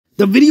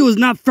The video is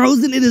not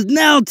frozen. It is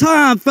now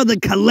time for the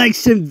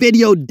collection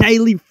video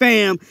daily,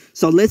 fam.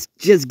 So let's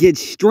just get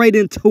straight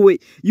into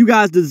it. You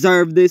guys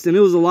deserve this, and it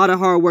was a lot of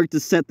hard work to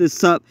set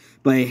this up,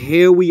 but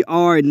here we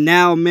are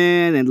now,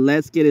 man, and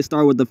let's get it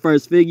started with the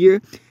first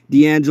figure.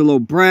 D'Angelo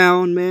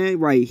Brown, man,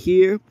 right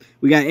here.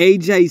 We got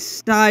AJ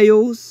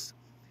Styles.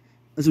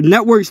 That's a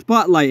network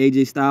spotlight,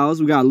 AJ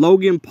Styles. We got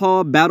Logan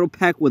Paul battle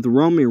pack with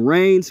Roman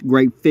Reigns.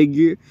 Great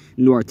figure.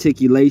 New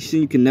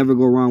articulation. You can never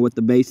go wrong with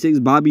the basics.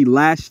 Bobby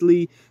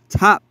Lashley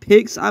top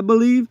picks, I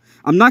believe.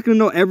 I'm not going to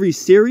know every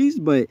series,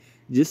 but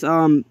just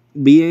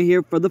be in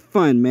here for the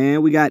fun,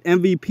 man. We got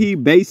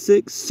MVP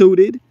basics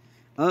suited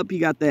up.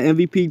 You got the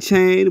MVP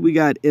chain. We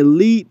got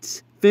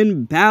Elite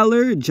Finn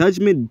Balor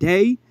Judgment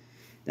Day.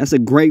 That's a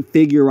great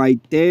figure right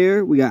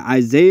there. We got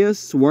Isaiah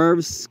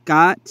Swerve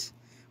Scott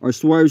or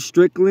Swerve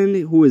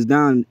Strickland, who is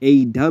down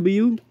in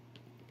AEW.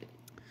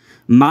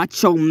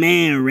 Macho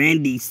Man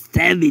Randy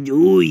Savage.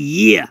 Oh,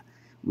 yeah.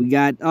 We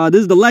got,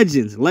 this is the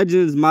Legends.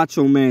 Legends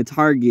Macho Man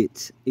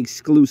Target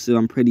exclusive,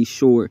 I'm pretty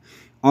sure.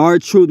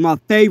 R-Truth, my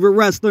favorite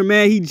wrestler,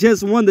 man. He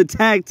just won the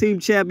Tag Team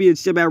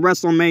Championship at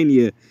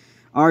WrestleMania.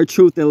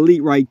 R-Truth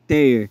Elite right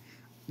there.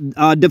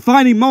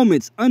 Defining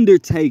Moments,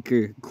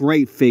 Undertaker.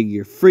 Great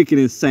figure. Freaking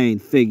insane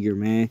figure,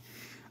 man.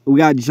 We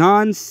got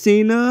John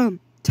Cena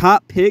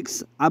top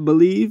picks, I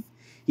believe.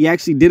 He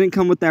actually didn't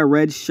come with that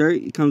red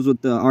shirt. He comes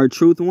with the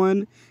R-Truth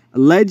one.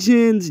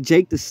 Legends,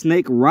 Jake the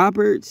Snake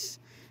Roberts.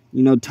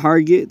 You know,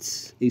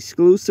 Targets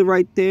exclusive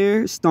right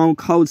there. Stone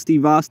Cold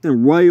Steve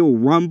Austin Royal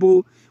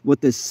Rumble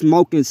with the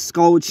Smoking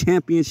Skull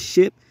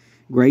Championship.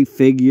 Great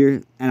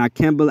figure. And I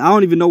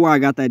don't even know where I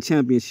got that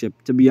championship,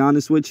 to be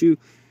honest with you.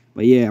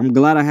 But yeah, I'm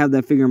glad I have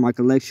that figure in my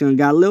collection.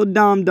 Got Lil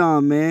Dom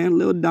Dom, man.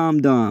 Lil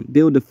Dom Dom.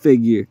 Build a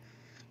figure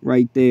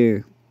right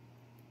there.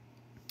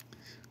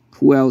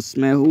 Who else,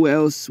 man? Who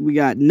else? We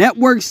got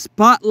Network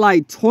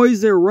Spotlight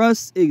Toys R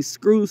Us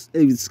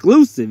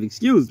exclusive,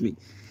 excuse me.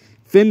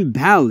 Finn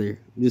Balor.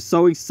 Just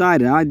so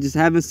excited. I just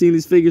haven't seen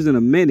these figures in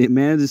a minute,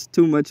 man. Just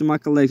too much in my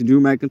collection.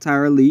 Drew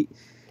McIntyre Elite.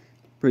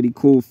 Pretty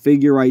cool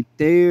figure right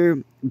there.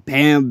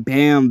 Bam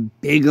Bam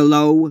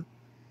Bigelow.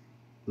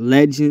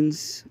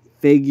 Legends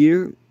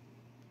figure.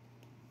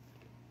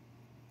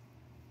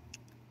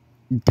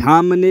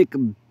 Dominic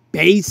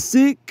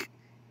Basic.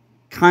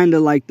 Kind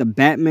of like the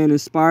Batman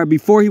inspired.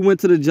 Before he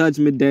went to the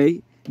Judgment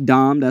Day.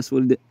 Dom, that's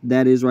what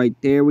that is right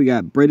there. We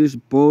got British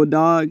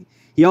Bulldog.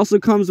 He also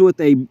comes with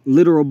a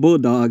literal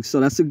bulldog, so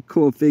that's a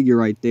cool figure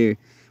right there,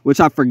 which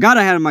I forgot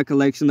I had in my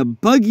collection. The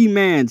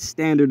Boogeyman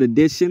Standard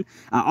Edition.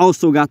 I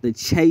also got the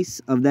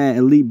chase of that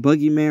Elite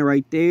Boogeyman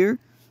right there.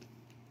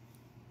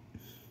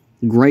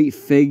 Great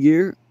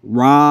figure.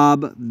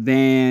 Rob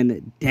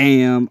Van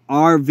Dam,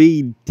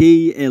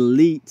 RVD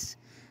Elites.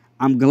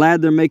 I'm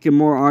glad they're making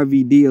more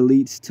RVD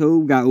Elites too.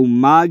 We got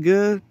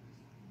Umaga.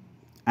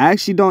 I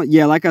actually don't,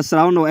 yeah, like I said,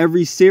 I don't know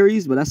every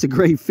series, but that's a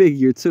great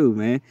figure too,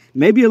 man.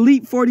 Maybe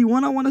Elite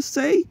 41, I want to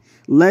say.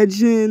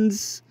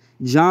 Legends,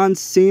 John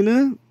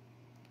Cena,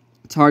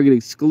 Target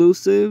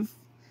exclusive.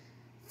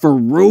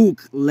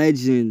 Farouk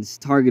Legends,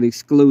 Target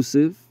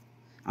exclusive.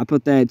 I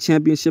put that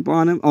championship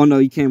on him. Oh, no,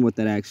 he came with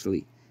that,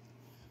 actually.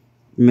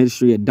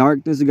 Ministry of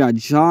Darkness. We got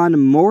John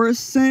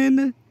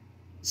Morrison,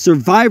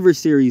 Survivor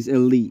Series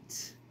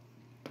Elite.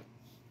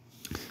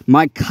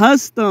 My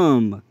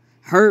custom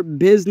Hurt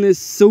Business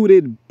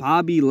suited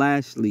Bobby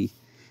Lashley.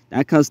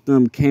 That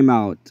custom came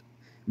out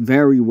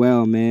very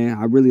well, man.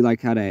 I really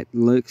like how that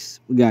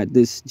looks. We got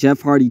this Jeff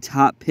Hardy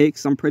top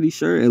picks, I'm pretty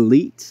sure.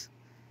 Elite.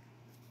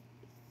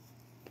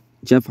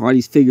 Jeff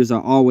Hardy's figures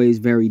are always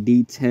very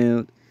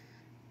detailed.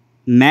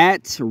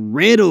 Matt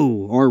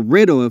Riddle, or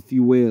Riddle, if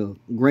you will.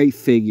 Great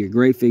figure,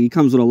 great figure. He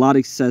comes with a lot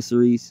of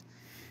accessories.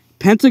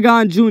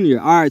 Pentagon Jr.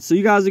 All right, so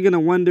you guys are going to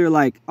wonder,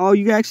 like, oh,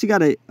 you actually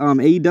got a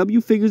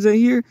AEW figures in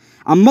here?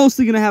 I'm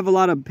mostly going to have a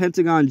lot of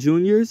Pentagon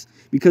Juniors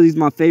because he's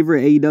my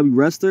favorite AEW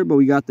wrestler, but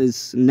we got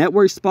this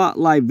Network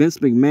Spotlight Vince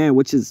McMahon,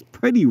 which is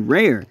pretty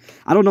rare.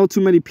 I don't know too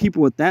many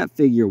people with that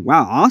figure.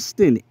 Wow,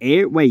 Austin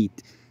Aries.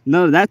 Wait,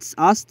 no, that's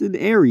Austin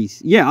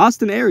Aries. Yeah,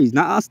 Austin Aries,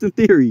 not Austin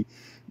Theory.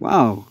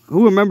 Wow,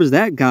 who remembers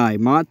that guy?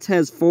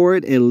 Montez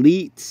Ford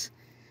Elite.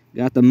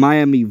 Got the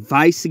Miami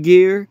Vice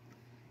gear.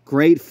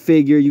 Great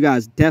figure. You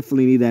guys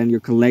definitely need that in your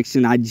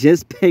collection. I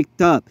just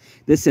picked up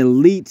this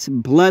Elite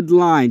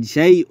Bloodline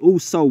Jey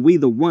Uso We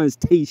The Ones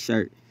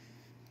t-shirt.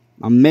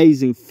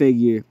 Amazing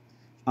figure.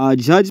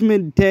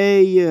 Judgment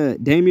Day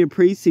Damian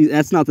Priest.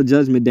 That's not the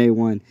Judgment Day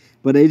one,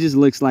 but it just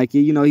looks like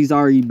it. You know, he's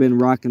already been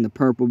rocking the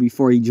purple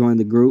before he joined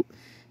the group.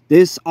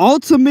 This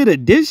Ultimate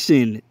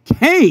Edition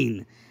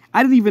Kane.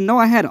 I didn't even know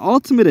I had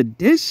Ultimate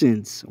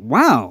Editions.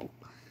 Wow.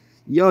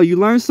 Yo, you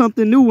learn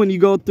something new when you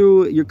go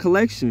through your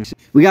collection.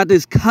 We got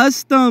this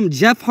custom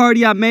Jeff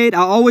Hardy I made.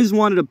 I always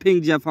wanted a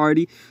pink Jeff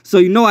Hardy, so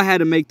you know I had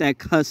to make that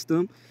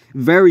custom.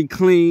 Very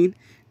clean.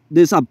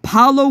 This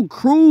Apollo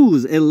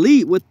Crews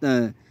Elite with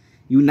the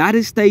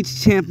United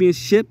States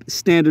Championship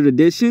Standard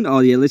Edition. Oh,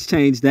 yeah, let's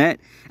change that.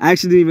 I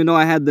actually didn't even know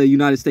I had the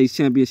United States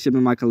Championship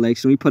in my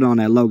collection. We put on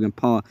that Logan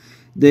Paul.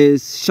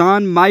 This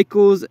Shawn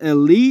Michaels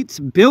Elite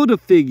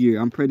Build-A-Figure,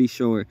 I'm pretty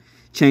sure.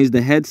 Changed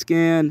the head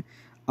scan.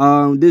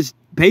 This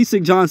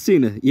basic John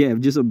Cena. Yeah,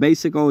 just a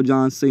basic old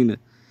John Cena.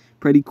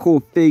 Pretty cool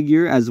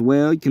figure as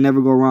well. You can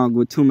never go wrong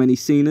with too many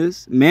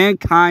Cenas.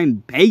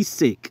 Mankind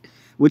Basic,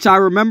 which I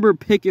remember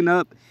picking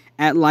up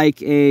at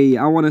like a,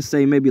 I want to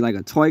say maybe like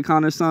a Toy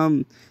Con or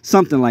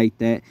something like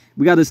that.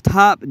 We got this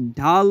Top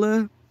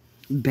Dollar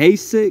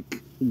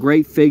Basic,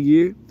 great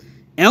figure.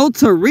 El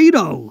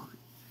Torito.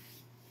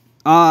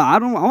 I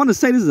want to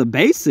say this is a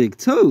basic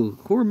too.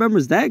 Who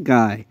remembers that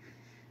guy?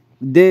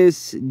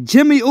 This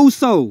Jimmy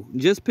Uso,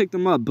 just picked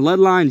him up.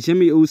 Bloodline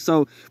Jimmy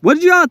Uso. What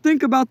did y'all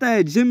think about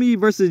that Jimmy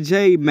versus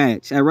Jay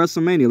match at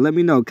WrestleMania? Let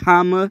me know.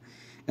 Comma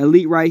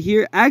Elite right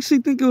here. I actually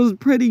think it was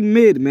pretty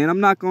mid, man. I'm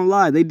not gonna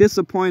lie. They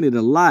disappointed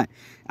a lot.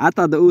 I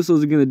thought the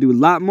Usos were gonna do a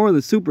lot more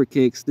than super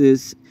kicks.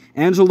 This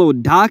Angelo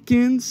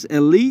Dawkins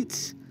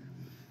Elite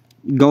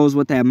goes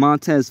with that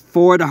Montez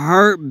Ford.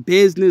 Hurt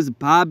Business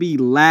Bobby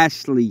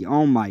Lashley.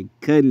 Oh my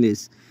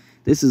goodness.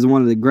 This is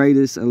one of the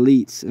greatest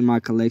Elites in my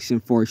collection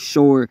for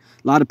sure. A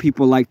lot of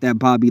people like that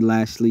Bobby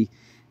Lashley.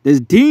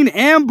 There's Dean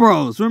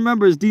Ambrose.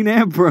 Remember, it's Dean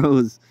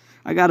Ambrose.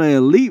 I got an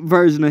Elite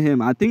version of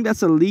him. I think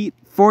that's Elite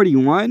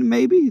 41,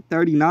 maybe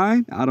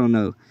 39. I don't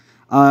know.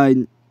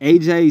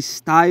 AJ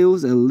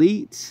Styles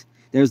Elite.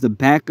 There's the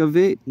back of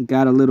it.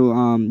 Got a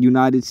little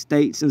United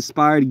States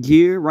inspired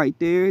gear right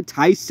there.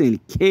 Tyson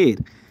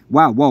Kidd.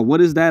 Wow, whoa, what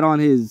is that on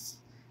his,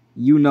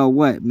 you know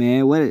what,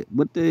 man?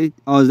 What the,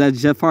 oh, is that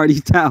Jeff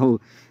Hardy's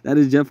towel? That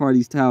is Jeff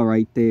Hardy's towel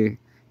right there.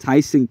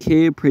 Tyson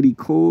Kidd, pretty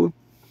cool.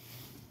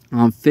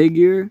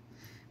 Figure.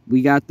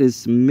 We got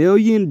this $1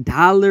 Million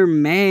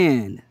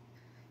Man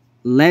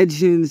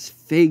Legends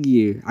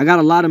figure. I got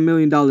a lot of $1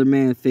 Million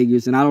Man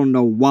figures, and I don't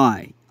know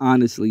why,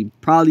 honestly.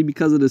 Probably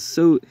because of the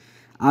suit.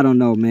 I don't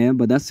know, man,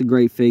 but that's a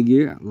great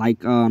figure. I like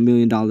 $1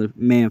 Million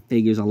Man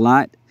figures a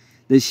lot.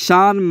 The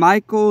Shawn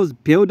Michaels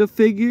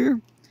Build-A-Figure.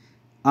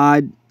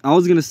 I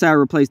was going to say I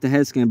replaced the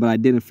head scan, but I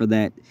didn't for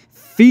that.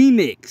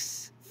 Phoenix.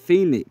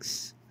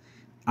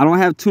 I don't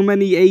have too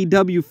many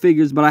AEW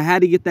figures, but I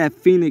had to get that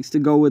Phoenix to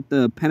go with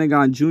the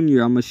Pentagon Jr.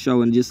 I'm going to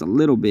show in just a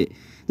little bit.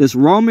 This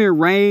Roman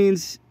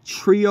Reigns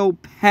Trio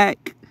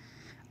Pack.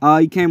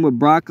 He came with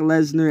Brock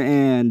Lesnar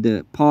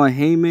and Paul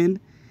Heyman.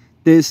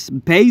 This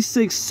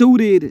basic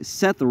suited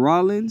Seth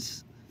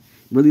Rollins.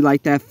 Really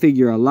like that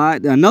figure a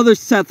lot. Another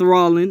Seth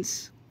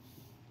Rollins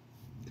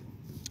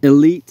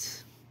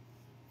Elite.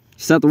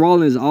 Seth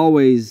Rollins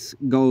always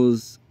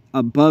goes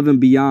above and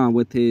beyond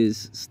with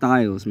his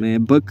styles,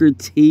 man. Booker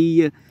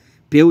T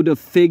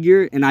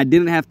Build-A-Figure, and I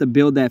didn't have to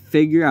build that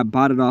figure. I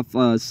bought it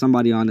off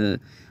somebody on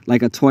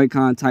a Toy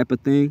Con type of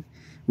thing.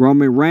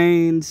 Roman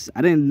Reigns.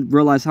 I didn't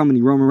realize how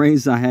many Roman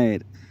Reigns I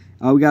had.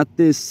 We got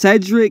this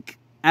Cedric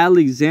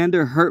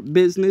Alexander Hurt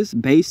Business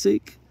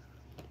Basic.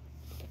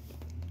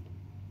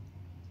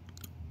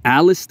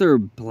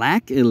 Aleister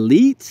Black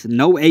Elite.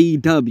 No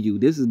AEW.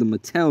 This is the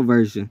Mattel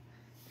version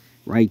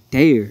right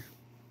there.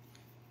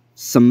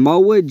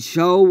 Samoa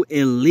Joe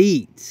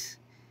Elite.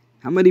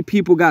 How many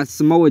people got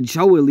Samoa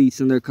Joe Elites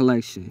in their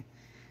collection?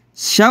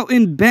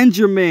 Shelton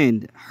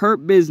Benjamin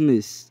Hurt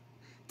Business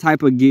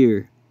type of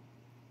gear.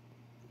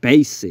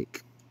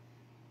 Basic.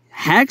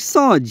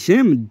 Hacksaw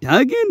Jim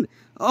Duggan.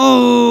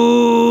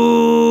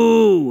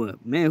 Oh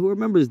man, who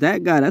remembers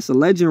that guy? That's a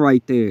legend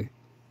right there.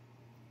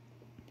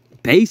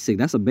 Basic.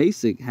 That's a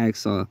basic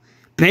Hacksaw.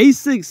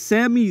 Basic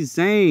Sami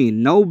Zayn.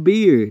 No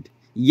beard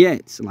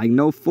yet. Like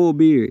no full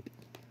beard.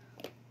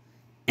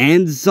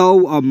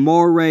 Enzo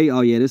Amore.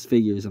 Oh yeah, this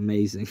figure is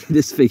amazing.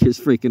 This figure is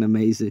freaking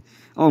amazing.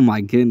 Oh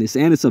my goodness.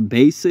 And it's a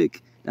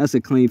basic. That's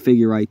a clean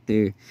figure right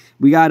there.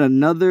 We got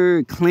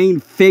another clean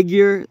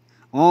figure.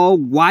 All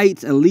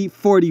white Elite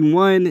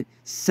 41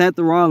 Seth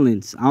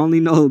Rollins. I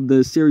only know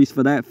the series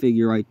for that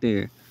figure right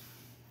there.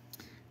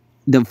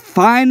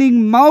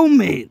 Defining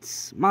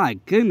Moments. My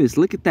goodness,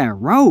 look at that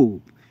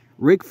robe.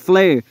 Ric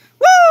Flair.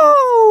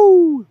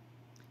 Woo!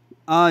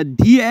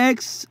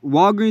 DX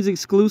Walgreens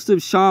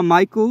exclusive Shawn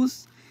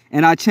Michaels.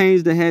 And I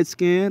changed the head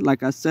scan.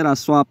 Like I said, I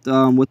swapped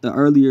with the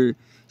earlier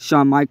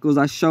Shawn Michaels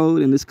I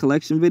showed in this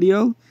collection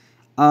video.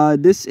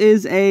 This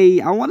is a,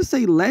 I want to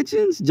say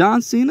Legends,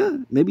 John Cena,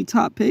 maybe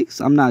Top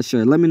Picks. I'm not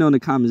sure. Let me know in the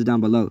comments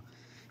down below.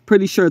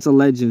 Pretty sure it's a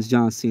Legends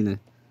John Cena.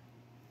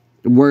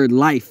 Word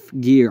Life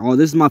gear. Oh,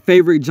 this is my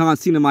favorite John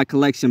Cena in my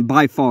collection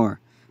by far.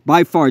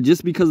 By far,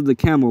 just because of the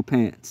camo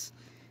pants.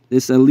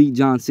 This Elite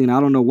John Cena. I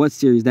don't know what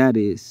series that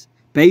is.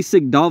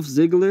 Basic Dolph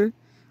Ziggler.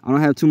 I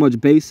don't have too much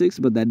basics,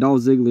 but that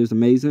Dolph Ziggler is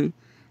amazing.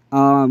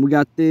 We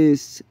got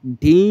this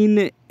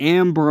Dean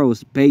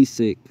Ambrose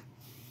Basic.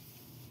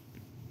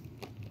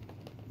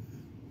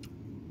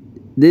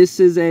 This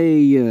is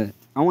a,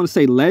 I want to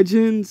say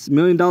Legends, $1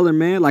 Million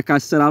Man. Like I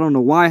said, I don't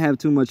know why I have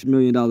too much $1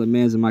 Million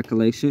Mans in my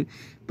collection.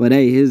 But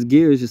hey, his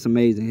gear is just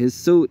amazing. His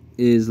suit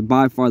is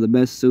by far the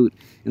best suit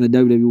in the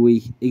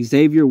WWE.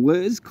 Xavier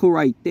Woods, cool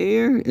right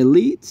there.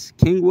 Elite,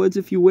 King Woods,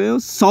 if you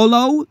will.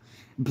 Solo,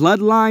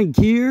 Bloodline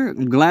gear.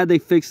 I'm glad they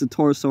fixed the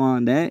torso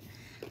on that.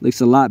 Looks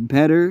a lot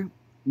better.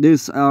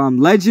 This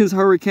Legends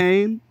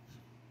Hurricane.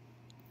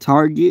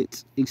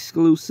 Target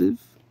exclusive.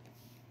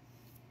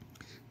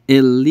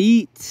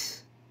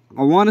 Elite.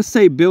 I want to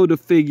say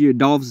Build-A-Figure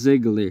Dolph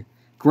Ziggler.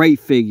 Great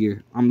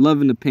figure. I'm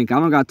loving the pink. I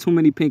don't got too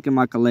many pink in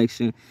my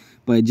collection,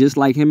 but just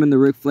like him and the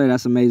Ric Flair,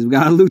 that's amazing. We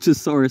got a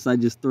Luchasaurus I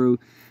just threw.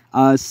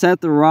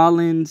 Seth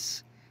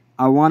Rollins.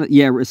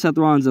 Seth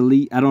Rollins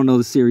Elite. I don't know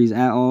the series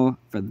at all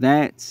for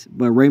that,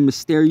 but Rey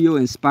Mysterio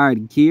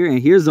inspired gear. And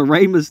here's a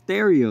Rey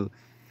Mysterio.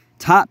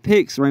 Top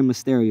picks Rey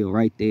Mysterio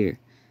right there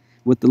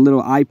with the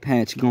little eye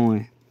patch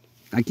going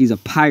like he's a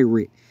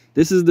pirate.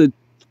 This is the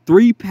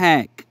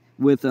 3-pack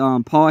with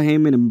Paul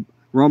Heyman and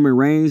Roman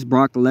Reigns,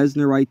 Brock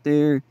Lesnar right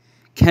there.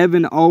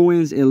 Kevin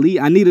Owens Elite.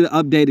 I needed an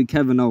updated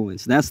Kevin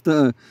Owens. That's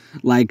the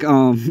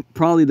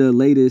probably the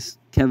latest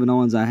Kevin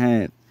Owens I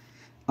have.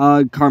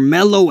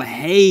 Carmelo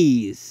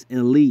Hayes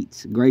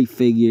Elite. Great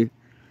figure.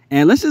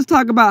 And let's just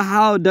talk about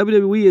how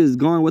WWE is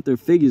going with their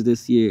figures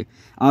this year.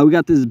 We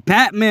got this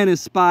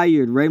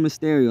Batman-inspired Rey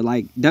Mysterio.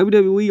 Like,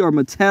 WWE or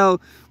Mattel,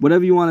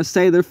 whatever you want to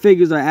say, their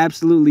figures are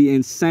absolutely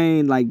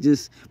insane. Like,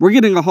 we're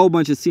getting a whole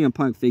bunch of CM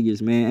Punk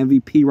figures, man.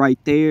 MVP right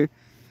there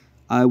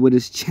with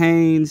his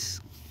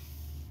chains.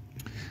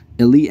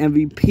 Elite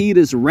MVP,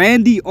 this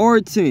Randy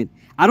Orton.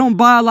 I don't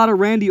buy a lot of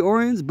Randy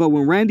Ortons, but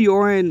when Randy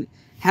Orton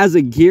has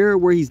a gear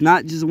where he's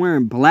not just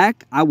wearing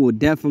black, I will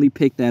definitely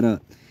pick that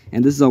up.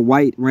 And this is a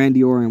white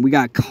Randy Orton. We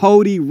got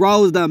Cody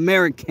Rhodes, the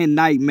American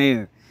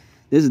Nightmare.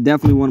 This is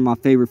definitely one of my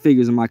favorite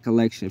figures in my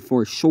collection,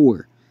 for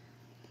sure.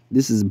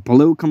 This is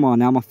blue. Come on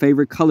now, my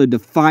favorite color.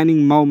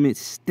 Defining moment,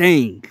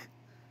 Sting.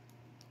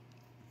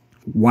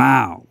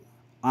 Wow.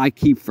 I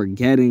keep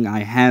forgetting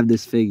I have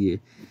this figure.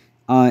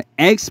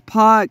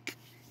 X-Pac,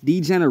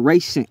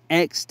 D-Generation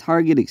X,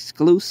 Target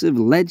exclusive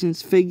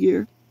Legends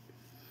figure.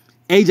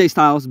 AJ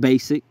Styles,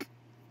 basic.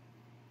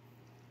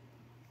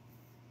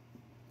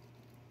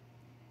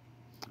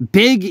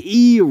 Big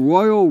E,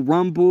 Royal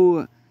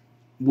Rumble,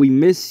 We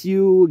Miss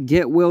You,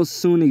 Get Well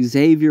Soon,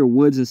 Xavier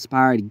Woods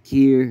inspired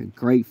gear.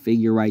 Great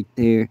figure right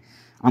there.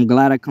 I'm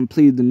glad I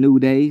completed the New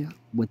Day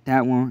with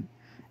that one.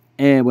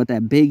 And with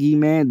that Big E,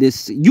 man,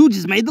 you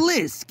just made the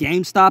list.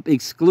 GameStop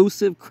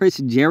exclusive, Chris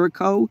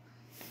Jericho.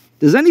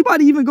 Does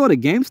anybody even go to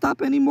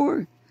GameStop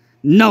anymore?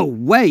 No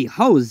way.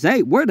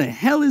 Jose, where the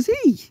hell is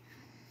he?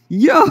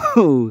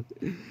 Yo,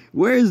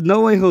 where is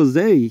No Way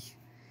Jose?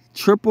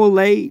 Triple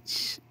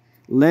H.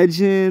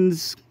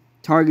 Legends,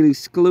 Target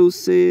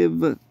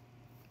exclusive,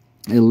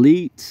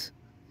 Elite,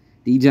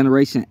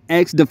 D-Generation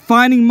X,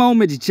 Defining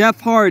Moments,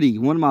 Jeff Hardy,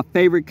 one of my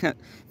favorite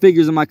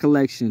figures in my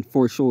collection,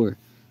 for sure.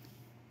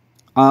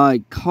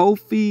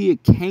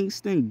 Kofi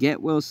Kingston,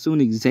 Get Well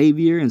Soon,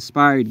 Xavier,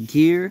 inspired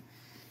gear,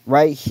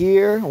 right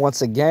here,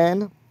 once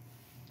again.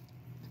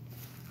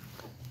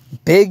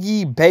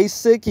 Biggie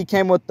Basic, he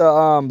came with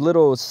the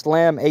little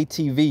Slam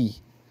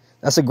ATV.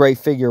 That's a great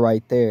figure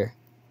right there.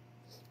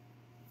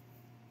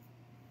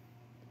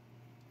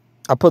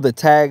 I put the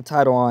tag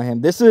title on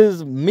him. This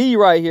is me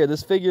right here.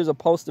 This figure is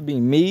supposed to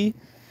be me.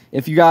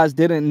 If you guys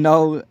didn't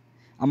know,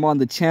 I'm on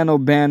the channel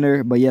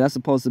banner. But yeah, that's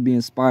supposed to be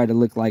inspired to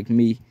look like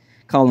me.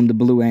 Call him the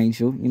Blue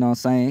Angel. You know what I'm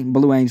saying?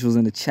 Blue Angel's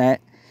in the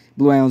chat.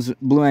 Blue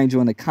Angel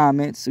in the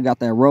comments. We got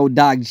that Road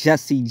Dogg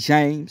Jesse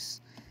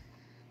James.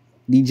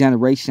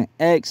 D-Generation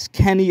X.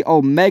 Kenny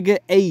Omega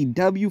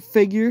AEW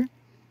figure.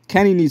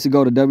 Kenny needs to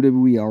go to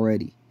WWE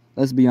already.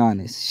 Let's be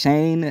honest.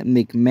 Shane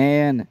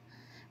McMahon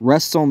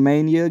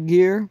WrestleMania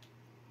gear.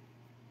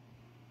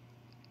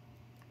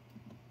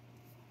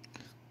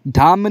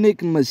 Dominic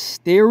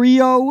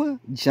Mysterio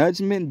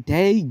Judgment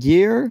Day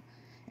gear.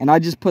 And I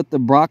just put the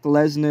Brock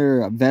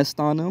Lesnar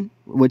vest on him,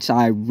 which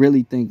I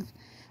really think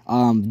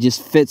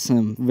just fits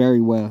him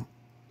very well.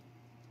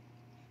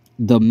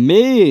 The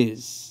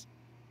Miz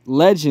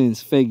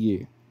Legends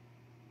figure.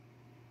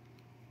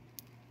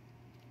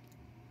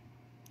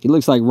 He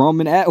looks like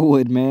Roman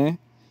Atwood, man.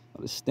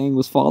 The Sting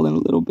was falling a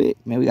little bit.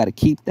 Man, we got to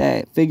keep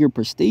that figure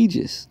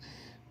prestigious.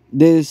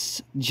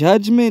 This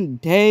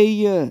Judgment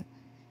Day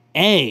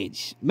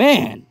Edge.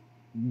 Man,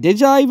 did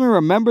y'all even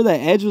remember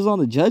that Edge was on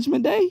the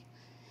Judgment Day?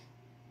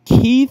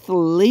 Keith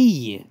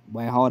Lee.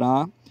 Wait, hold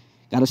on.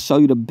 Got to show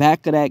you the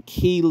back of that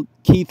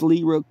Keith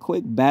Lee real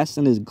quick.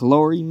 Basking his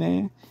glory,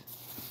 man.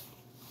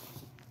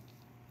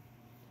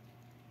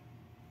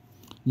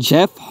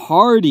 Jeff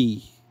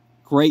Hardy.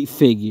 Great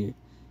figure.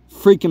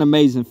 Freaking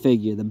amazing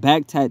figure. The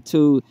back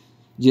tattoo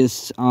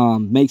just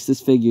makes this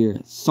figure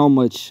so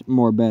much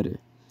more better.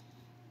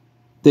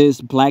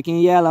 This black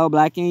and yellow,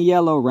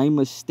 Rey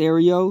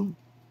Mysterio.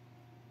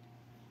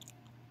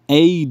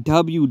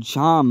 AEW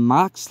Jon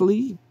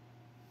Moxley.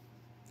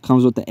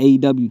 Comes with the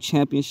AEW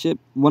Championship.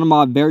 One of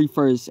my very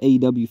first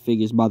AEW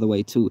figures, by the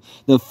way, too.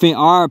 The Finn,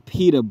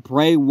 RP to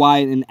Bray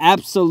Wyatt, an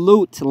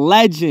absolute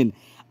legend.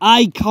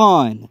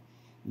 Icon.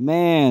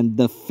 Man,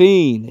 the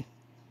Fiend.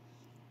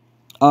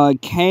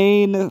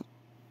 Kane.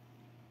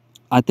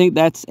 I think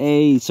that's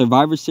a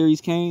Survivor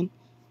Series Kane.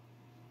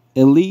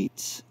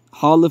 Elite.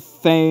 Hall of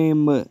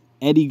Fame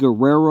Eddie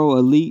Guerrero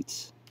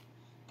Elite.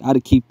 Got to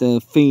keep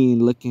the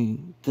Fiend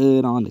looking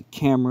good on the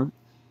camera.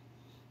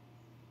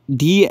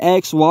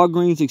 DX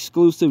Walgreens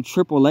exclusive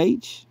Triple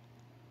H.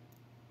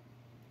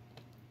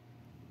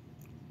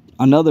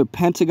 Another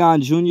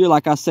Pentagon Jr.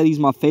 Like I said, he's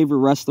my favorite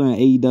wrestler in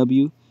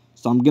AEW.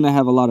 So I'm going to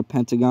have a lot of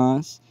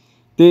Pentagons.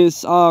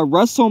 This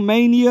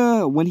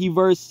WrestleMania when he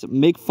versed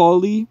Mick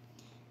Foley.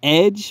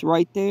 Edge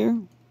right there.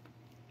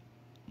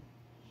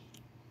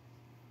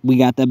 We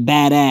got the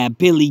badass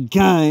Billy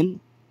Gunn.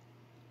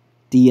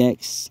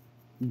 DX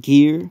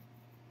gear.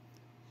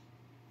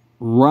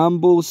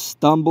 Rumble,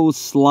 Stumble,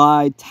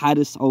 Slide,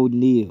 Titus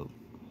O'Neil.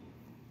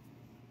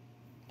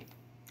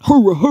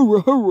 Hurrah,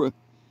 hurrah, hurrah.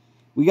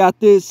 We got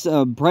this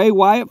Bray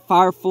Wyatt,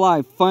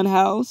 Firefly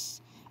Funhouse.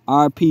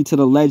 RP to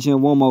the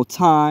legend one more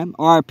time.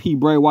 RP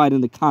Bray Wyatt in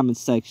the comment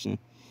section.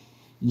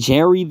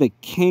 Jerry the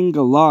King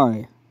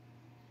Galar.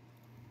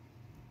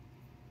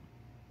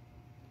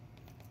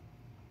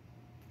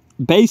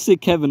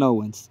 Basic Kevin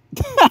Owens.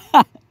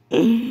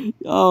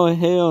 Oh,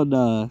 hell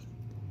nah.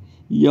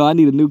 Yo, I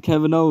need a new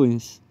Kevin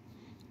Owens.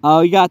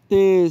 We got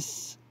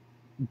this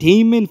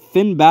Demon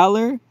Finn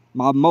Balor.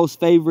 My most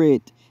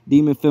favorite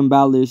Demon Finn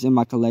Balor's in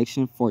my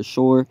collection for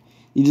sure.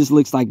 He just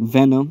looks like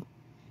Venom.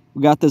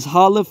 We got this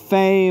Hall of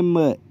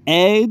Fame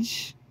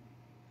Edge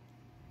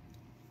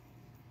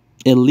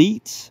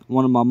Elite,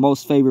 one of my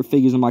most favorite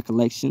figures in my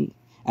collection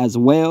as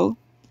well.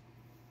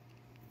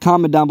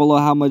 Comment down below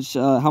how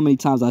many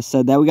times I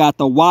said that. We got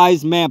the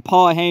wise man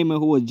Paul Heyman,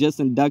 who was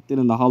just inducted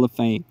in the Hall of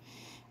Fame.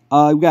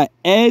 We got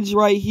Edge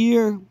right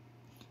here.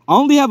 I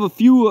only have a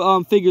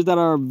few figures that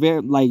are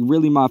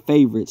really my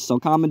favorites. So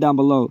comment down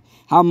below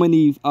how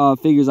many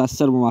figures I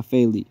said were my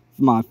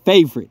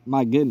favorite.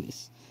 My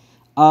goodness.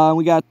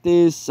 We got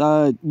this.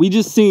 We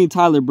just seen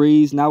Tyler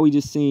Breeze. Now we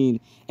just seen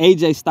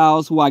AJ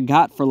Styles, who I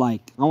got for I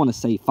want to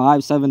say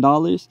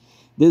 $5-7.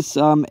 This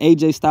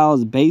AJ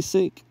Styles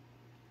basic.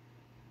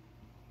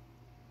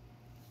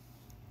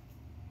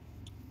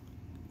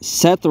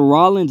 Seth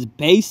Rollins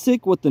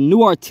basic with the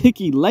new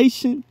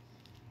articulation.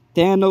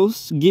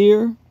 Thanos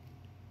gear.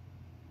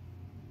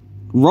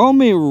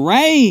 Roman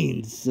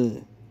Reigns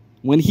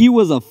when he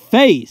was a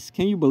face.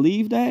 Can you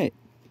believe that?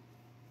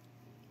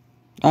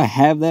 I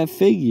have that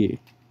figure.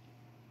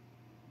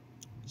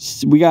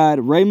 We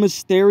got Rey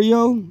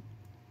Mysterio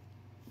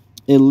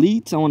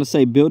Elite. I want to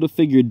say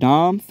Build-A-Figure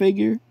Dom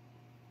figure.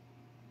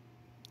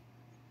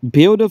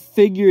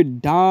 Build-A-Figure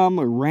Dom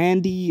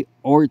Randy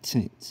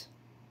Orton.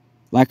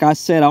 Like I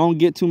said, I don't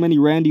get too many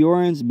Randy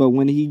Ortons, but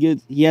when he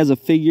has a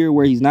figure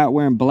where he's not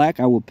wearing black,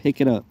 I will pick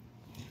it up.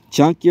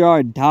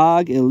 Junkyard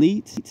Dog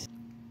Elite.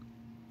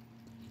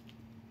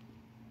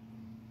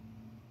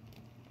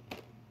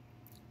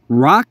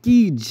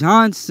 Rocky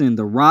Johnson,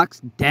 The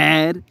Rock's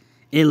dad,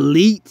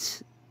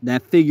 Elite.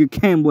 That figure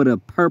came with a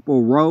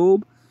purple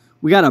robe.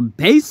 We got a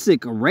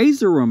basic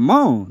Razor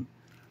Ramon.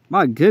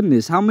 My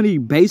goodness, how many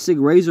basic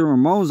Razor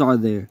Ramones are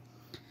there?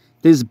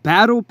 This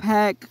Battle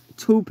Pack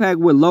 2-pack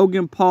with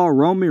Logan Paul,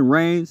 Roman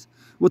Reigns,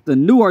 with the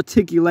new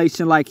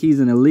articulation like he's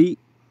an Elite.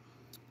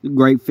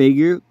 Great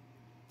figure.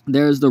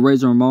 There's the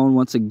Razor Ramon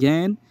once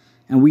again.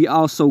 And we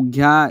also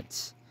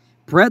got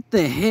Bret the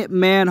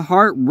Hitman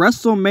Hart,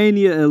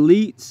 WrestleMania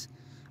Elite.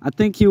 I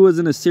think he was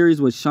in a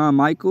series with Shawn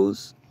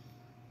Michaels.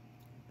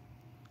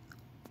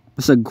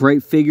 It's a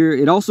great figure.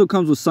 It also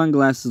comes with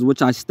sunglasses,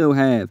 which I still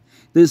have.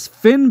 This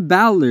Finn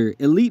Balor,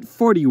 Elite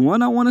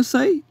 41, I want to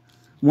say.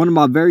 One of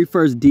my very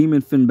first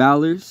Demon Finn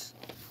Balors.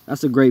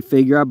 That's a great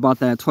figure. I bought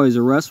that at Toys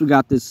R Us. We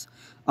got this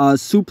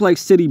Suplex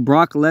City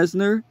Brock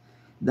Lesnar.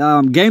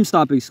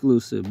 GameStop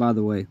exclusive, by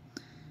the way.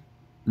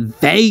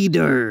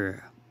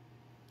 Vader.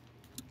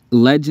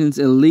 Legends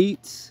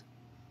Elite.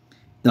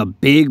 The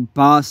Big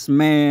Boss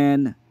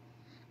Man.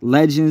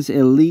 Legends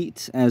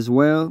Elite as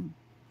well.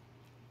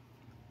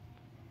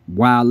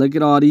 Wow, look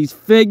at all these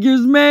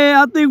figures, man.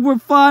 I think we're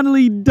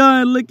finally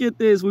done. Look at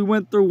this. We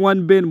went through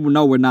one bin.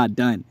 No, we're not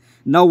done.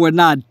 No, we're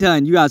not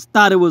done. You guys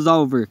thought it was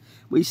over.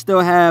 We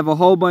still have a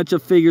whole bunch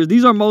of figures.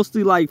 These are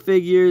mostly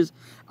figures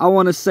I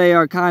want to say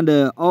are kind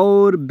of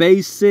old,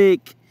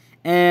 basic,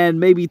 and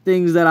maybe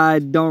things that I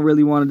don't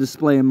really want to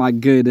display in my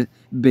good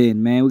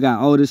bin, man. We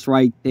got Otis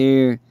right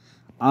there.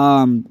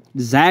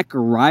 Zack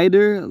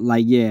Ryder.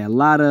 Yeah, a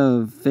lot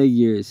of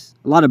figures.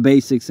 A lot of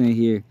basics in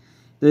here.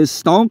 There's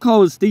Stone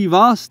Cold Steve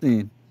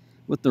Austin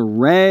with the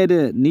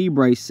red knee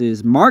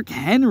braces. Mark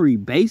Henry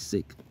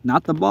basic.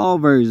 Not the ball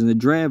version, the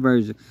dread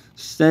version.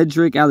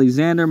 Cedric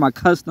Alexander, my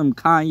custom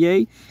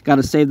Kanye. Got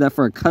to save that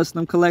for a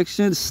custom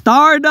collection.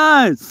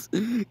 Stardust!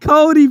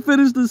 Cody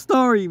finished the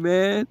story,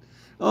 man.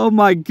 Oh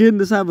my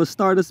goodness, I have a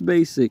Stardust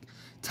basic.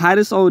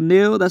 Titus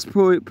O'Neil, that's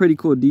pretty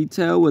cool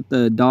detail with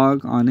the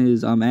dog on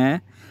his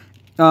ad.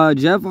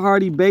 Jeff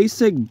Hardy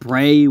basic.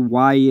 Bray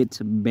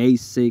Wyatt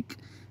basic.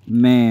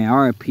 Man,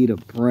 RIP to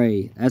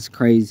Bray. That's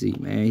crazy,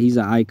 man. He's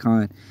an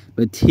icon.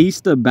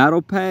 Batista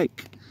Battle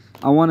Pack.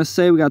 I want to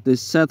say we got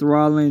this Seth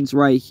Rollins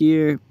right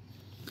here.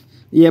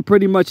 Yeah,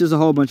 pretty much is a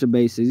whole bunch of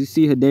basics. You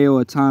see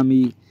Hideo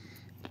Itami.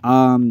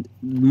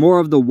 More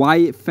of the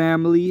Wyatt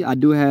family. I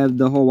do have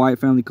the whole Wyatt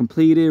family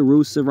completed.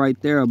 Rusev right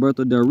there.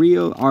 Alberto Del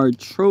Rio.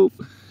 R-Truth.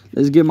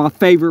 Let's get my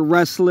favorite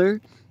wrestler.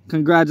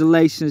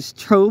 Congratulations,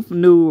 Truth.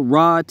 New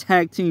Raw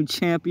Tag Team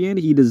Champion.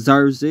 He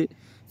deserves it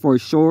for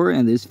sure.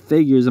 And this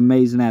figure is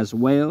amazing as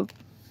well.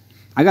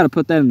 I got to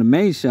put that in the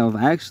main shelf,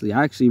 actually.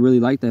 I actually really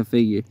like that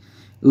figure.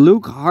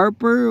 Luke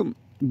Harper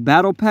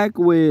battle pack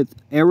with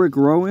Eric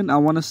Rowan, I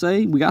want to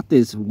say. We got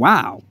this.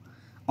 Wow.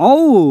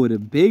 Oh, the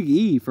Big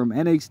E from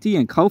NXT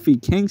and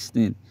Kofi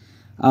Kingston.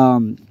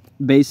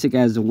 Basic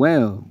as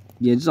well.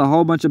 Yeah, just a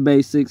whole bunch of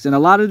basics. And a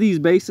lot of these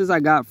basics I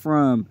got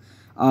from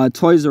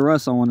Toys R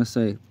Us, I want to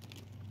say.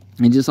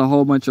 And just a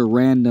whole bunch of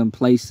random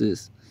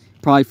places.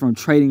 Probably from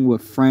trading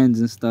with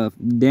friends and stuff.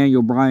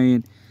 Daniel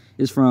Bryan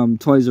is from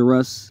Toys R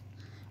Us.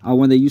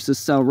 When they used to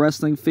sell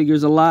wrestling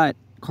figures a lot.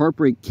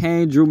 Corporate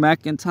Kane, Drew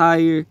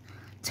McIntyre,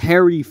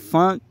 Terry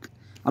Funk.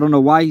 I don't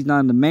know why he's not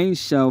on the main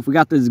shelf. We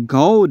got this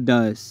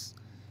Goldust.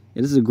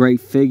 Yeah, this is a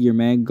great figure,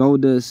 man.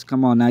 Goldust,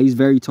 come on now. He's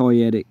very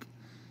toyetic.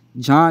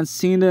 John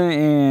Cena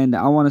and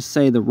I want to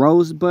say the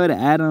Rosebud,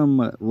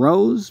 Adam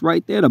Rose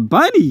right there. The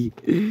bunny.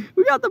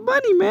 We got the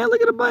bunny, man.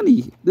 Look at the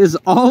bunny. This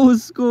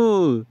old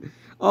school.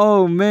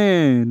 Oh,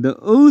 man. The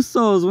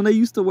Usos, when they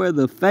used to wear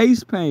the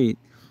face paint.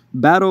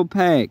 Battle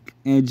pack.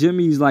 And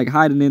Jimmy's like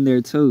hiding in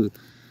there too.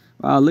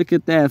 Wow, look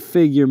at that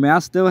figure, man. I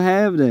still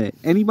have that.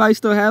 Anybody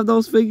still have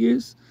those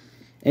figures?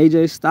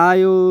 AJ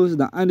Styles,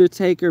 The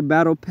Undertaker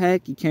battle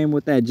pack. He came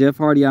with that Jeff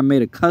Hardy I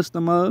made a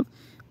custom of.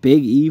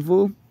 Big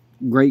Evil.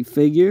 Great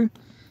figure.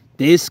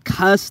 This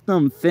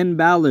custom Finn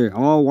Balor.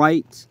 All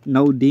white.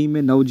 No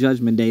Demon. No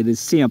Judgment Day.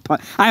 This CM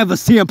Punk. I have a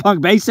CM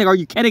Punk basic. Are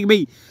you kidding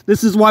me?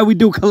 This is why we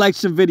do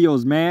collection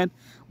videos, man.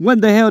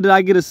 When the hell did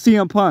I get a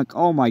CM Punk?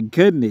 Oh, my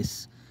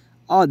goodness.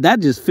 Oh, that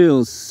just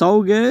feels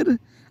so good.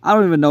 I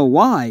don't even know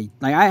why.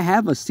 Like, I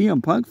have a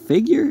CM Punk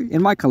figure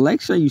in my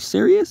collection. Are you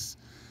serious?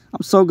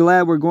 I'm so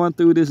glad we're going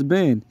through this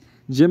bin.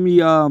 Jimmy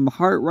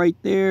Hart right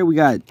there. We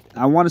got,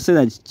 I want to say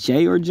that's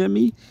Jay or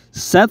Jimmy.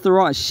 Seth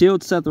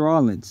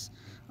Rollins.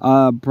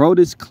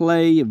 Brodus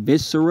Clay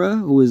Viscera,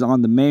 who is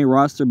on the main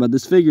roster. But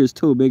this figure is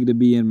too big to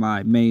be in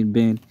my main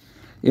bin.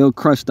 It'll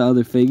crush the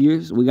other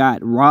figures. We got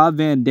Rob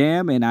Van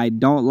Dam, and I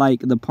don't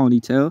like the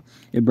ponytail.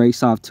 It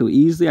breaks off too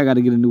easily. I got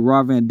to get a new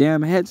Rob Van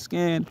Dam head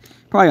scan.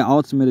 Probably an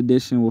Ultimate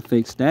Edition will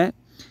fix that.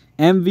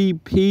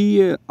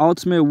 MVP,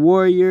 Ultimate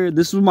Warrior.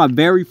 This was my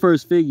very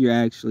first figure,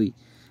 actually.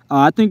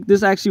 I think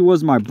this actually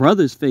was my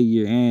brother's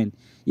figure. And,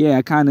 yeah,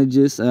 I kind of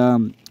just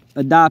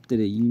adopted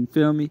it. You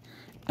feel me?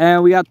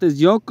 And we got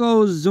this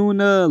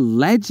Yokozuna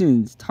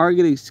Legends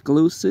Target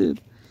exclusive.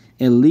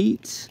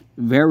 Elite.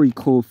 Very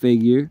cool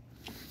figure.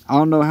 I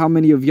don't know how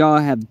many of y'all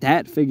have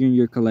that figure in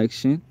your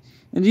collection.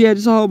 And yeah,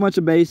 just a whole bunch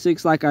of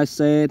basics, like I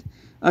said.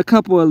 A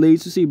couple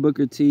elites. You see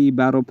Booker T,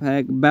 Battle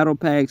Packs,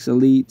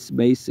 elites,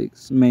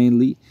 basics,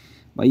 mainly.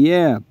 But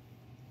yeah,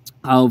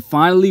 I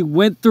finally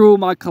went through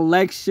my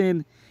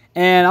collection.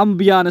 And I'm going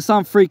to be honest,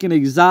 I'm freaking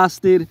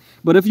exhausted.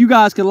 But if you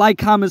guys can like,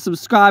 comment,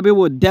 subscribe, it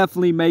will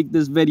definitely make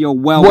this video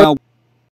well.